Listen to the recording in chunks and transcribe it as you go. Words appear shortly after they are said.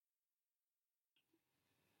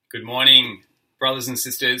Good morning, brothers and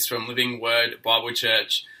sisters from Living Word Bible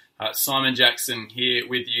Church. Simon Jackson here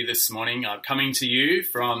with you this morning. I'm coming to you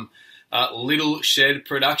from Little Shed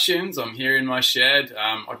Productions. I'm here in my shed.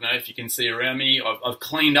 I don't know if you can see around me. I've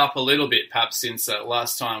cleaned up a little bit, perhaps, since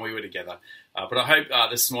last time we were together. But I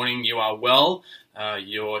hope this morning you are well.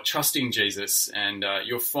 You're trusting Jesus and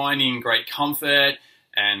you're finding great comfort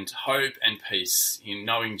and hope and peace in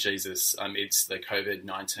knowing Jesus amidst the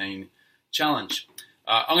COVID-19 challenge.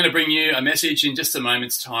 I'm going to bring you a message in just a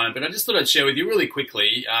moment's time, but I just thought I'd share with you really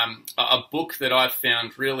quickly a book that I've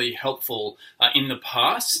found really helpful in the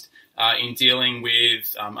past in dealing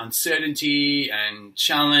with uncertainty and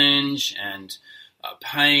challenge and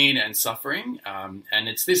pain and suffering. And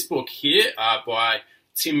it's this book here by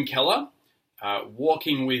Tim Keller,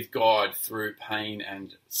 Walking with God Through Pain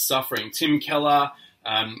and Suffering. Tim Keller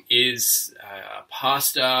is a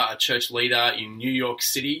pastor, a church leader in New York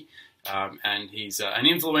City. And he's an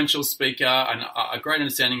influential speaker and a great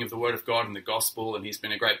understanding of the Word of God and the Gospel, and he's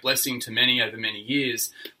been a great blessing to many over many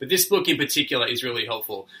years. But this book in particular is really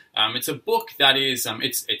helpful. It's a book that is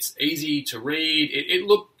it's easy to read.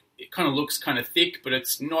 It kind of looks kind of thick, but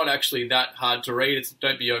it's not actually that hard to read.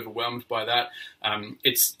 Don't be overwhelmed by that.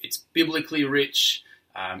 It's biblically rich.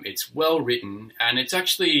 It's well written, and it's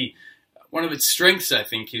actually. One of its strengths, I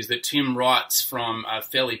think, is that Tim writes from a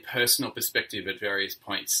fairly personal perspective at various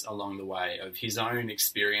points along the way of his own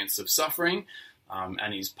experience of suffering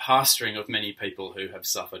and his pastoring of many people who have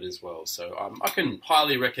suffered as well. So I can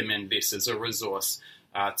highly recommend this as a resource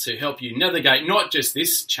to help you navigate not just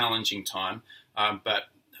this challenging time, but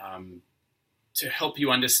to help you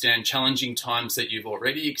understand challenging times that you've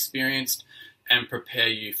already experienced and prepare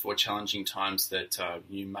you for challenging times that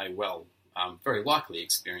you may well very likely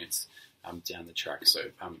experience down the track. So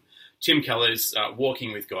Tim Keller's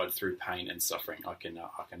Walking with God Through Pain and Suffering. I can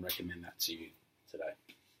recommend that to you today.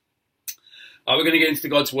 We're going to get into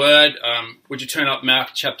God's Word. Would you turn up Mark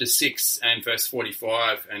chapter 6 and verse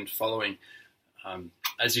 45 and following?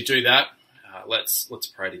 As you do that, let's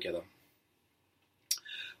pray together.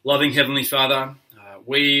 Loving Heavenly Father,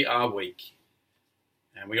 we are weak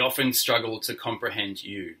and we often struggle to comprehend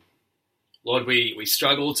you. Lord, we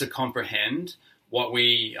struggle to comprehend what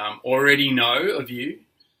we already know of you.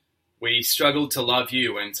 We struggle to love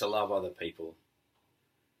you and to love other people.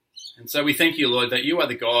 And so we thank you, Lord, that you are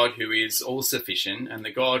the God who is all-sufficient and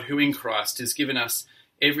the God who in Christ has given us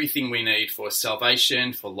everything we need for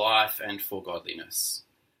salvation, for life, and for godliness.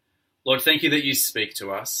 Lord, thank you that you speak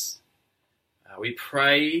to us. We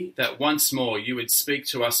pray that once more you would speak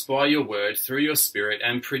to us by your word through your Spirit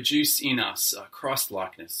and produce in us a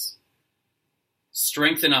Christ-likeness.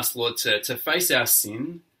 Strengthen us, Lord, to face our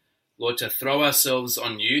sin, Lord, to throw ourselves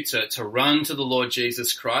on you, to run to the Lord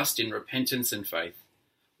Jesus Christ in repentance and faith.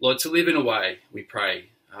 Lord, to live in a way, we pray,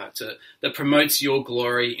 that promotes your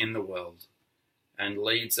glory in the world and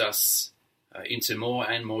leads us into more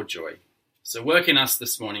and more joy. So work in us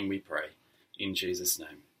this morning, we pray, in Jesus'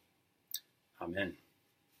 name. Amen.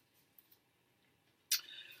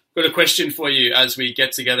 Got a question for you as we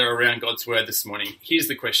get together around God's Word this morning. Here's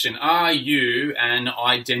the question. Are you an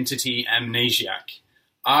identity amnesiac?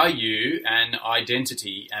 Are you an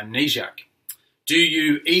identity amnesiac? Do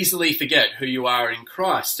you easily forget who you are in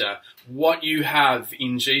Christ, what you have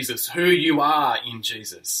in Jesus, who you are in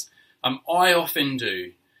Jesus? I often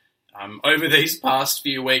do. Over these past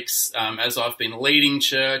few weeks, as I've been leading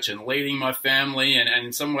church and leading my family and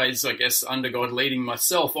in some ways, I guess, under God, leading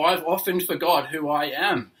myself, I've often forgot who I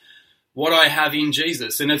am. What I have in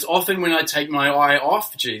Jesus. And it's often when I take my eye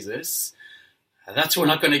off Jesus, that's when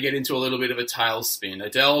I'm going to get into a little bit of a tailspin.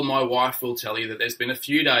 Adele, my wife, will tell you that there's been a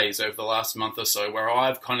few days over the last month or so where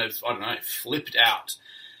I've kind of, flipped out.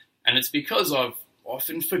 And it's because I've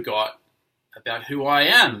often forgot about who I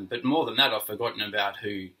am. But more than that, I've forgotten about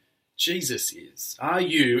who Jesus is. Are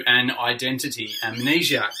you an identity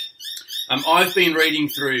amnesiac? I've been reading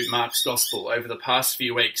through Mark's Gospel over the past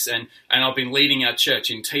few weeks, and I've been leading our church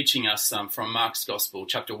in teaching us from Mark's Gospel,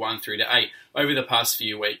 chapter 1 through to 8, over the past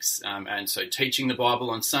few weeks. And so teaching the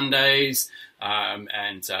Bible on Sundays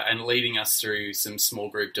and leading us through some small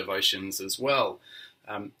group devotions as well.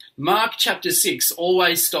 Mark chapter 6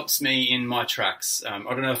 always stops me in my tracks. I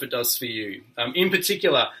don't know if it does for you. In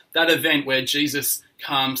particular, that event where Jesus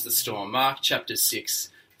calms the storm, Mark chapter 6,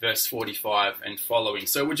 verse 45 and following.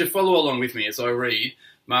 So would you follow along with me as I read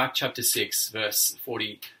Mark chapter 6, verse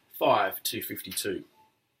 45 to 52.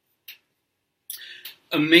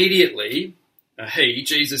 Immediately,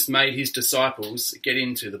 Jesus, made his disciples get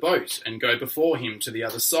into the boat and go before him to the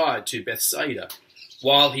other side, to Bethsaida,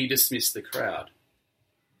 while he dismissed the crowd.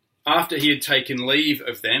 After he had taken leave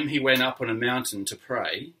of them, he went up on a mountain to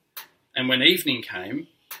pray, And when evening came,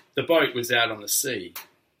 the boat was out on the sea,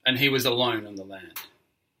 and he was alone on the land.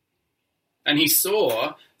 And he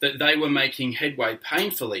saw that they were making headway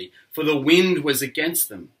painfully, for the wind was against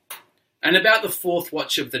them. And about the fourth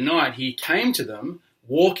watch of the night he came to them,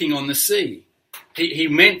 walking on the sea. He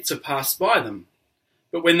meant to pass by them.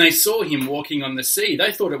 But when they saw him walking on the sea,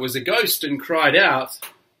 they thought it was a ghost and cried out,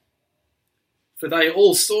 for they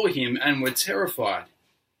all saw him and were terrified.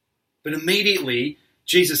 But immediately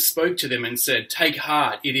Jesus spoke to them and said, "Take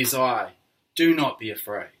heart, it is I. Do not be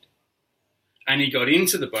afraid." And he got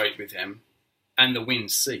into the boat with them, and the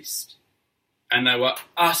wind ceased. And they were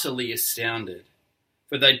utterly astounded,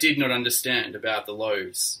 for they did not understand about the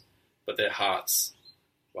loaves, but their hearts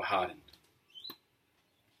were hardened.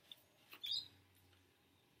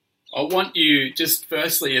 I want you, just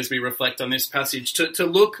firstly, as we reflect on this passage, to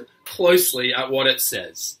look closely at what it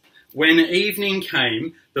says. When evening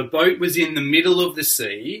came, the boat was in the middle of the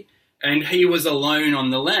sea, and he was alone on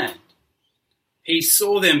the land. He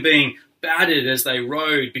saw them being battered as they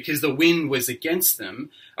rowed because the wind was against them.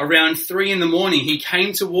 Around 3 a.m, he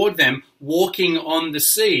came toward them, walking on the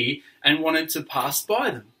sea, and wanted to pass by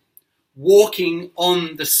them. Walking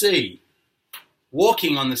on the sea.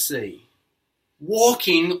 Walking on the sea.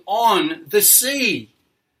 Walking on the sea.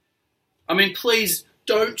 I mean, please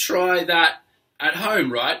don't try that at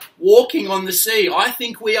home, right? Walking on the sea. I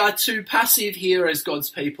think we are too passive here as God's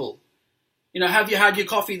people. Have you had your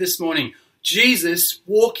coffee this morning? Jesus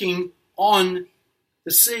walking on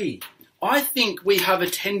the sea. I think we have a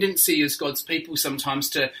tendency as God's people sometimes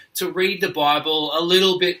to read the Bible a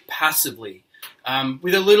little bit passively,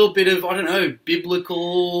 with a little bit of,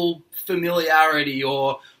 biblical familiarity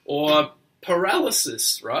or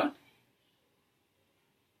paralysis, right?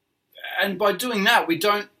 And by doing that, we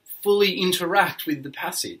don't fully interact with the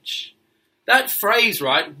passage. That phrase,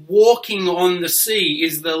 right, walking on the sea,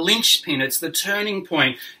 is the linchpin, it's the turning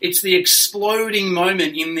point, it's the exploding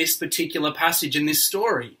moment in this particular passage, in this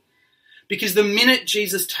story. Because the minute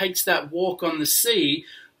Jesus takes that walk on the sea,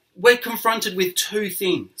 we're confronted with two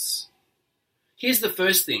things. Here's the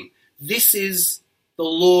first thing. This is the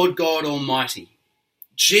Lord God Almighty.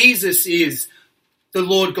 Jesus is the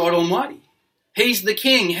Lord God Almighty. He's the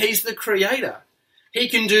King. He's the Creator. He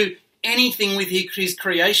can do anything with his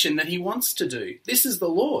creation that he wants to do. This is the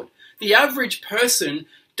Lord. The average person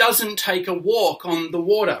doesn't take a walk on the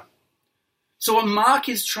water. So what Mark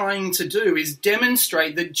is trying to do is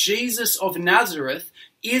demonstrate that Jesus of Nazareth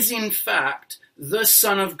is in fact the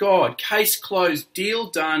Son of God. Case closed, deal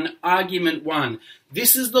done, argument won.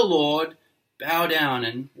 This is the Lord. Bow down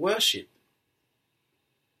and worship.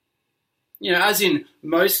 As in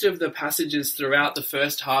most of the passages throughout the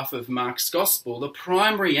first half of Mark's Gospel, the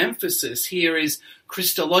primary emphasis here is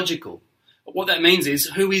Christological. What that means is,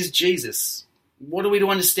 who is Jesus? What are we to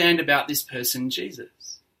understand about this person,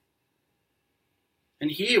 Jesus? And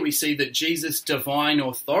here we see that Jesus' divine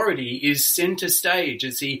authority is center stage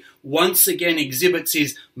as he once again exhibits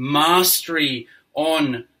his mastery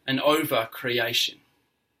on and over creation.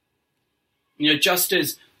 Just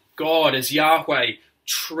as God, as Yahweh,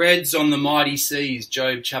 treads on the mighty seas,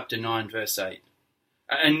 Job chapter 9, verse 8,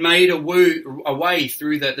 and made a way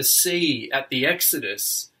through the sea at the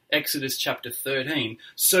Exodus chapter 13,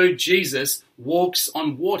 so Jesus walks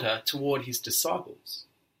on water toward his disciples.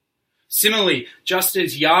 Similarly, just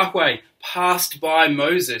as Yahweh passed by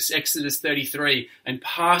Moses, Exodus 33, and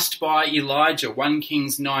passed by Elijah, 1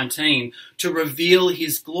 Kings 19, to reveal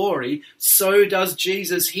his glory, so does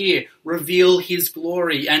Jesus here reveal his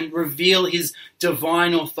glory and reveal his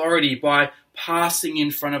divine authority by passing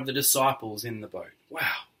in front of the disciples in the boat.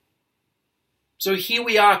 Wow. So here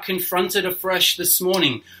we are confronted afresh this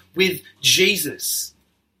morning with Jesus,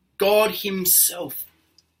 God himself,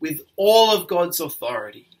 with all of God's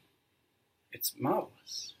authority. It's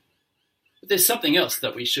marvelous. But there's something else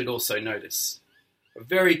that we should also notice,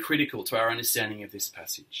 very critical to our understanding of this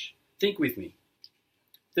passage. Think with me.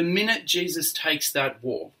 The minute Jesus takes that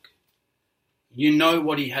walk, you know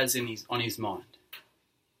what he has on his mind.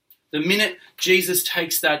 The minute Jesus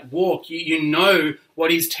takes that walk, you know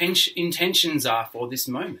what his intentions are for this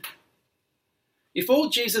moment. If all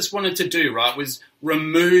Jesus wanted to do, right, was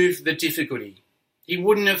remove the difficulty, he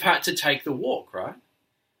wouldn't have had to take the walk, right?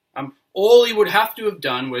 All he would have to have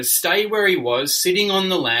done was stay where he was, sitting on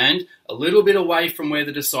the land, a little bit away from where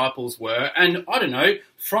the disciples were, and,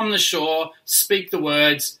 from the shore, speak the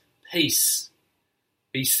words, "Peace,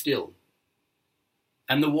 be still."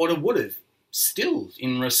 And the water would have stilled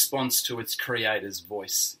in response to its Creator's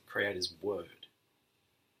voice, Creator's word.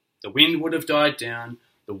 The wind would have died down,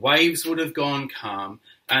 the waves would have gone calm,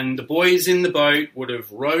 and the boys in the boat would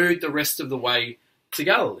have rowed the rest of the way to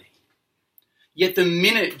Galilee. Yet the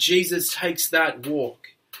minute Jesus takes that walk,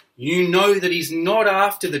 you know that he's not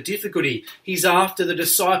after the difficulty. He's after the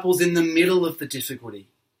disciples in the middle of the difficulty.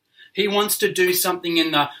 He wants to do something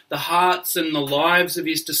in the hearts and the lives of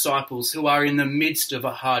his disciples who are in the midst of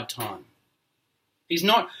a hard time. He's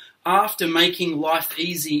not after making life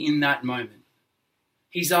easy in that moment.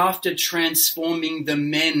 He's after transforming the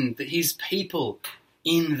men, his people,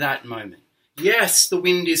 in that moment. Yes, the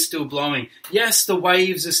wind is still blowing. Yes, the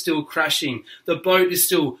waves are still crashing. The boat is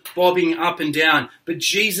still bobbing up and down. But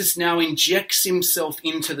Jesus now injects himself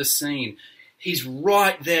into the scene. He's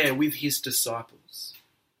right there with his disciples.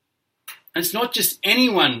 And it's not just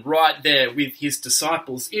anyone right there with his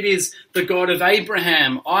disciples. It is the God of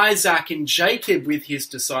Abraham, Isaac, and Jacob with his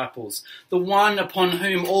disciples. The one upon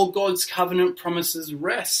whom all God's covenant promises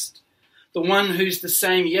rest. The one who's the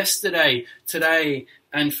same yesterday, today,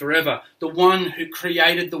 and forever. The one who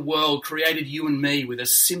created the world, created you and me with a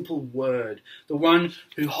simple word. The one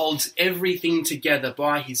who holds everything together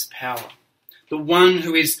by his power. The one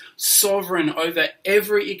who is sovereign over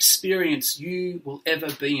every experience you will ever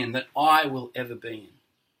be in, that I will ever be in.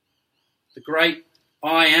 The great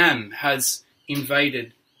I Am has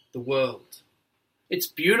invaded the world. It's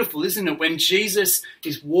beautiful, isn't it? When Jesus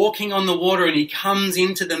is walking on the water and he comes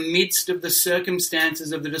into the midst of the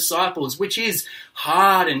circumstances of the disciples, which is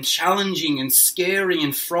hard and challenging and scary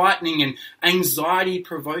and frightening and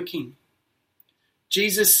anxiety-provoking.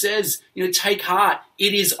 Jesus says, take heart,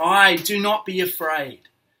 it is I, do not be afraid.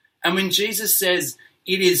 And when Jesus says,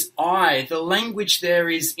 it is I, the language there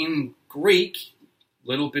is in Greek, a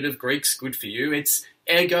little bit of Greek's good for you, it's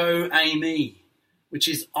ego eimi, which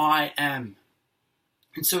is I am.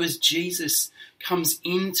 And so as Jesus comes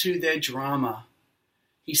into their drama,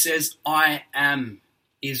 he says, I am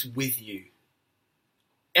is with you.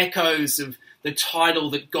 Echoes of the title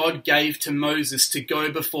that God gave to Moses to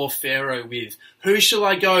go before Pharaoh with. Who shall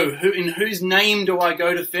I go? In whose name do I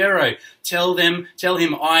go to Pharaoh? Tell him,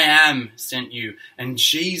 I am sent you. And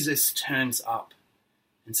Jesus turns up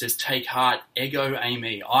and says, take heart, ego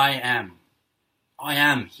eimi, I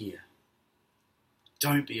am here.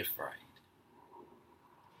 Don't be afraid.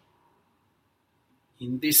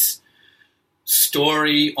 In this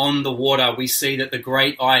story on the water, we see that the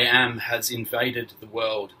great I Am has invaded the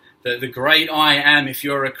world. The great I Am, if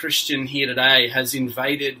you're a Christian here today, has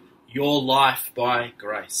invaded your life by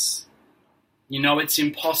grace. It's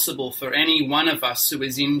impossible for any one of us who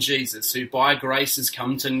is in Jesus, who by grace has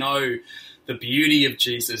come to know the beauty of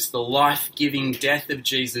Jesus, the life-giving death of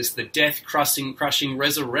Jesus, the death-crushing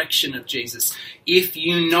resurrection of Jesus. If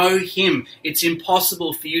you know him, it's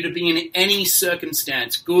impossible for you to be in any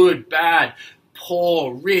circumstance, good, bad,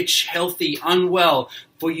 poor, rich, healthy, unwell,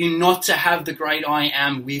 for you not to have the great I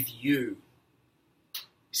Am with you.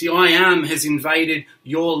 See, I Am has invaded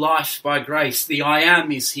your life by grace. The I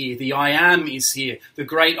Am is here. The I Am is here. The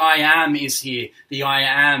great I Am is here. The I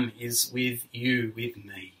Am is with you, with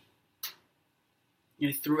me.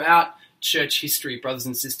 Throughout church history, brothers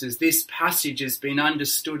and sisters, this passage has been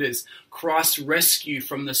understood as Christ's rescue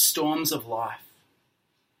from the storms of life.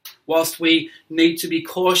 Whilst we need to be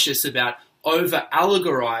cautious about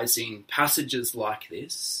over-allegorizing passages like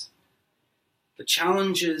this, the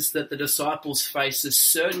challenges that the disciples face are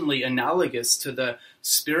certainly analogous to the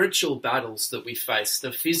spiritual battles that we face,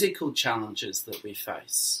 the physical challenges that we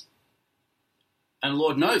face. And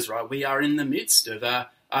Lord knows, right, we are in the midst of a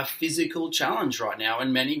physical challenge right now,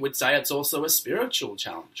 and many would say it's also a spiritual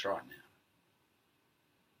challenge right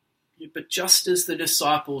now. But just as the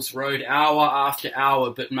disciples rode hour after hour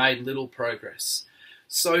but made little progress,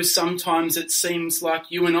 so sometimes it seems like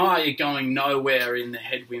you and I are going nowhere in the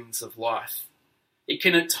headwinds of life. It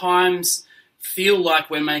can at times feel like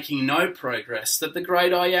we're making no progress, that the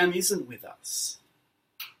great I Am isn't with us.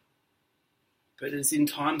 But it's in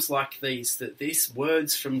times like these that these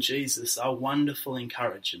words from Jesus are wonderful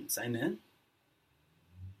encouragements. Amen?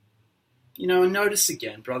 And notice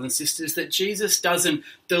again, brothers and sisters, that Jesus doesn't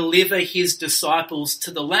deliver his disciples to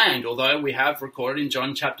the land, although we have recorded in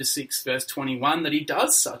John chapter 6, verse 21, that he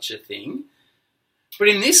does such a thing. But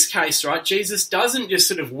in this case, right, Jesus doesn't just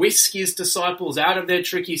sort of whisk his disciples out of their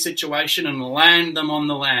tricky situation and land them on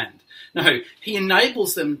the land. No, he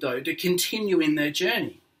enables them, though, to continue in their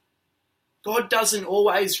journey. God doesn't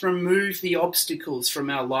always remove the obstacles from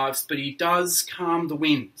our lives, but he does calm the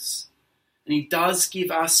winds. And he does give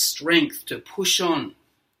us strength to push on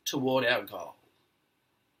toward our goal.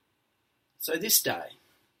 So this day,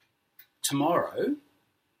 tomorrow,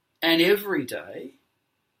 and every day,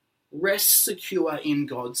 rest secure in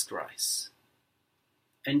God's grace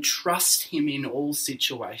and trust him in all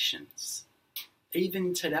situations,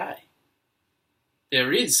 even today.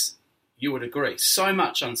 There is you would agree, so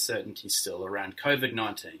much uncertainty still around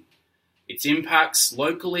COVID-19. Its impacts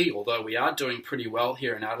locally, although we are doing pretty well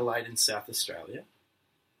here in Adelaide and South Australia,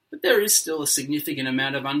 but there is still a significant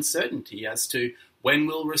amount of uncertainty as to when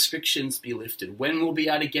will restrictions be lifted, when we'll be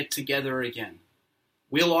able to get together again.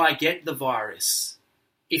 Will I get the virus?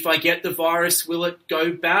 If I get the virus, will it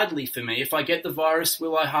go badly for me? If I get the virus,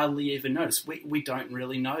 will I hardly even notice? We don't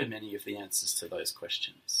really know many of the answers to those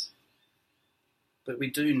questions. But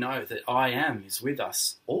we do know that I Am is with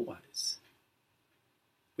us always.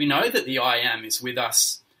 We know that the I Am is with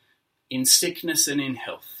us in sickness and in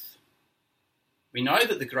health. We know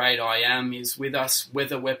that the great I Am is with us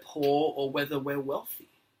whether we're poor or whether we're wealthy.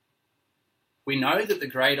 We know that the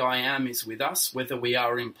great I Am is with us whether we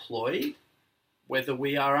are employed, whether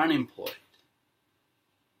we are unemployed.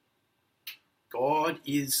 God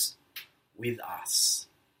is with us.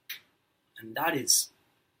 And that is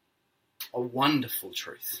a wonderful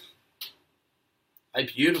truth, a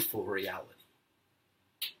beautiful reality.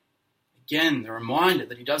 Again, the reminder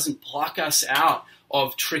that he doesn't pluck us out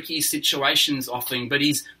of tricky situations often, but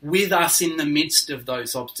he's with us in the midst of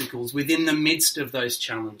those obstacles, within the midst of those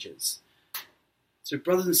challenges. So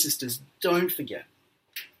brothers and sisters, don't forget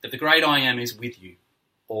that the great I Am is with you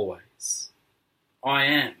always. I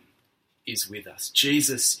Am is with us.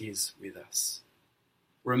 Jesus is with us.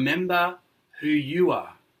 Remember who you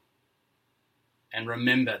are, and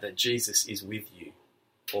remember that Jesus is with you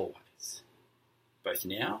always, both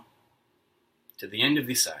now, to the end of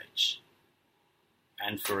this age,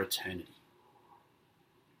 and for eternity.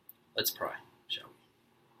 Let's pray, shall we?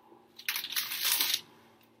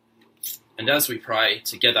 And as we pray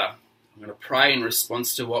together, I'm going to pray in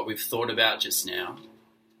response to what we've thought about just now,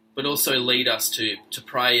 but also lead us to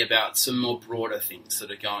pray about some more broader things that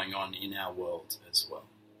are going on in our world as well,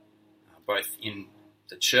 both in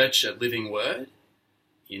the church at Living Word,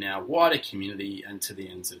 in our wider community, and to the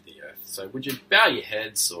ends of the earth. So would you bow your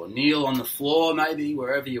heads or kneel on the floor maybe,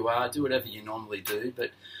 wherever you are, do whatever you normally do,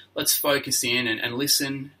 but let's focus in and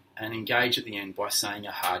listen and engage at the end by saying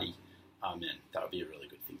a hearty Amen. That would be a really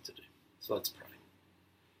good thing to do. So let's pray.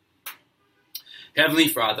 Heavenly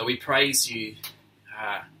Father, we praise you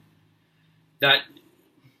that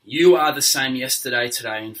you are the same yesterday,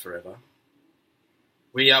 today and forever.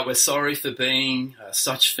 We're sorry for being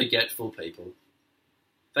such forgetful people.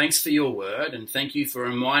 Thanks for your word, and thank you for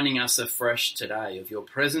reminding us afresh today of your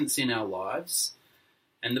presence in our lives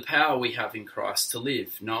and the power we have in Christ to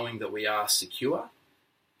live, knowing that we are secure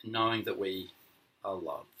and knowing that we are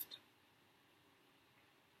loved.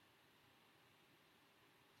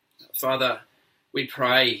 Father, we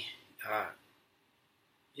pray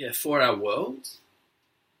for our world.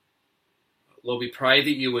 Lord, we pray that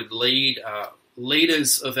you would lead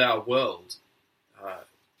leaders of our world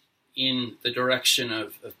in the direction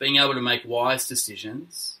of being able to make wise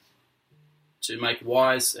decisions, to make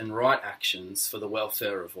wise and right actions for the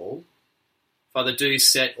welfare of all. Father, do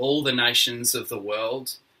set all the nations of the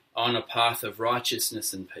world on a path of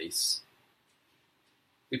righteousness and peace.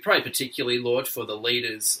 We pray particularly, Lord, for the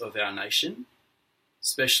leaders of our nation,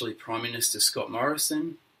 especially Prime Minister Scott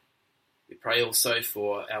Morrison. We pray also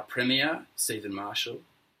for our Premier, Stephen Marshall.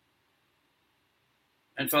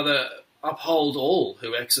 And Father, uphold all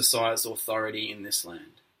who exercise authority in this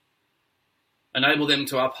land. Enable them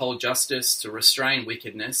to uphold justice, to restrain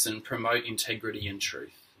wickedness, and promote integrity and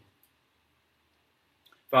truth.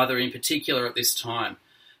 Father, in particular at this time,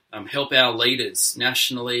 help our leaders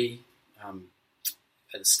nationally,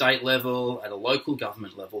 at a state level, at a local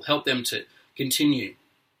government level. Help them to continue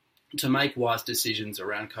to make wise decisions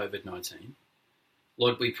around COVID-19.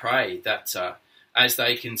 Lord, we pray that as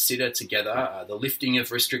they consider together the lifting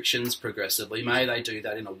of restrictions progressively, may they do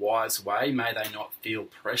that in a wise way. May they not feel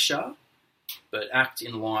pressure, but act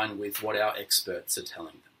in line with what our experts are telling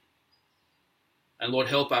them. And Lord,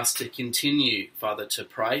 help us to continue, Father, to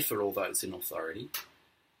pray for all those in authority,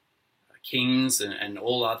 kings and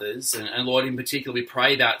all others. And Lord, in particular, we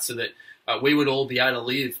pray that so that we would all be able to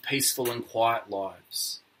live peaceful and quiet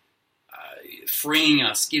lives, freeing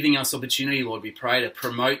us, giving us opportunity, Lord, we pray, to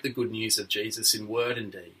promote the good news of Jesus in word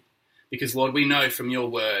and deed. Because, Lord, we know from your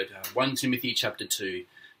word, 1 Timothy chapter 2,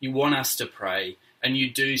 you want us to pray, and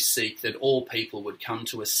you do seek that all people would come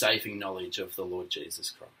to a saving knowledge of the Lord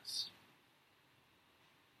Jesus Christ.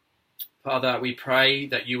 Father, we pray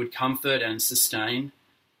that you would comfort and sustain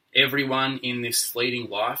everyone in this fleeting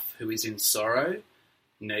life who is in sorrow,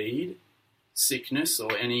 need, sickness,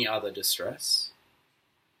 or any other distress.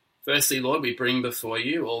 Firstly, Lord, we bring before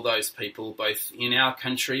you all those people, both in our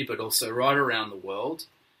country but also right around the world,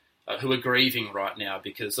 who are grieving right now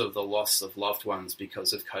because of the loss of loved ones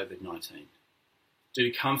because of COVID-19.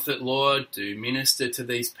 Do comfort, Lord. Do minister to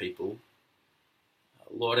these people.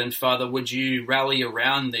 Lord and Father, would you rally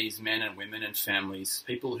around these men and women and families,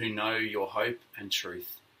 people who know your hope and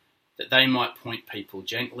truth, that they might point people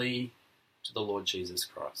gently to the Lord Jesus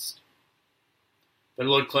Christ. But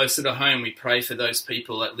Lord, closer to home, we pray for those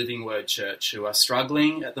people at Living Word Church who are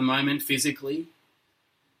struggling at the moment physically.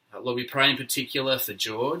 Lord, we pray in particular for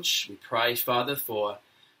George. We pray, Father, for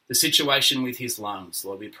the situation with his lungs.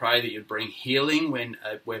 Lord, we pray that you bring healing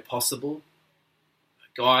where possible.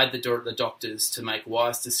 Guide the doctors to make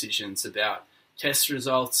wise decisions about test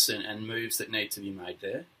results and moves that need to be made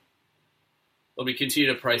there. Lord, we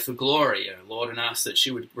continue to pray for Gloria, Lord, and ask that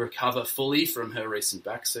she would recover fully from her recent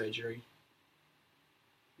back surgery.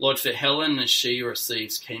 Lord, for Helen, as she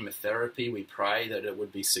receives chemotherapy, we pray that it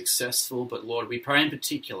would be successful. But Lord, we pray in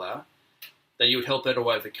particular that you would help her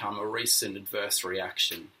to overcome a recent adverse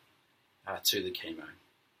reaction to the chemo.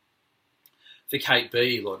 For Kate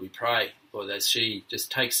B, Lord, we pray, Lord, as she just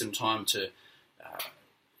takes some time to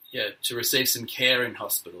receive some care in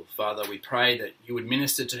hospital. Father, we pray that you would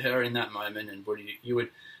minister to her in that moment, and you would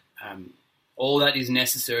all that is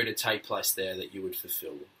necessary to take place there, that you would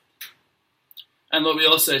fulfill. And Lord, we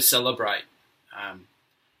also celebrate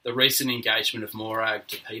the recent engagement of Morag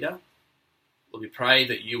to Peter. Lord, we pray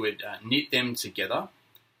that you would knit them together,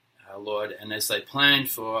 Lord, and as they plan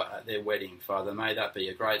for their wedding, Father, may that be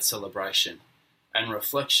a great celebration and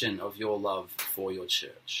reflection of your love for your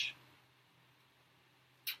church.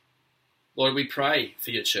 Lord, we pray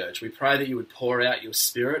for your church. We pray that you would pour out your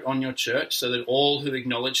Spirit on your church so that all who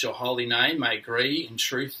acknowledge your holy name may agree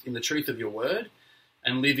in the truth of your word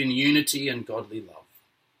and live in unity and godly love.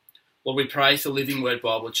 Lord, we pray for Living Word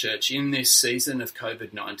Bible Church in this season of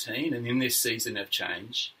COVID-19 and in this season of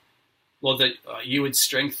change. Lord, that you would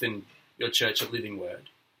strengthen your church at Living Word,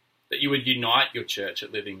 that you would unite your church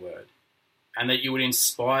at Living Word, and that you would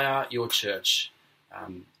inspire your church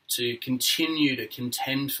to continue to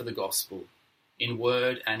contend for the gospel in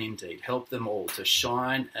word and in deed. Help them all to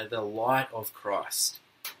shine at the light of Christ,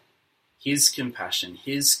 his compassion,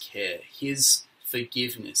 his care, his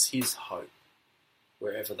forgiveness, his hope,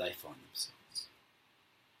 wherever they find themselves.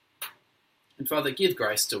 And Father, give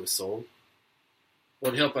grace to us all.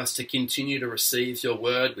 Lord, help us to continue to receive your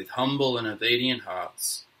word with humble and obedient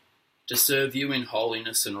hearts, to serve you in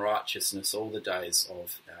holiness and righteousness all the days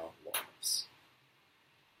of our lives.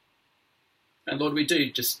 And Lord, we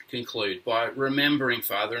do just conclude by remembering,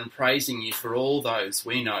 Father, and praising you for all those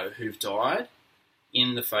we know who've died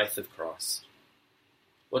in the faith of Christ.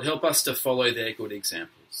 Lord, help us to follow their good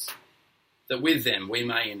examples, that with them we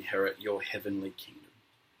may inherit your heavenly kingdom.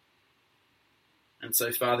 And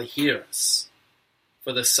so, Father, hear us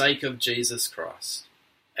for the sake of Jesus Christ,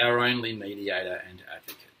 our only mediator and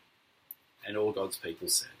advocate. And all God's people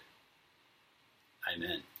said,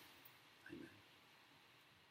 Amen.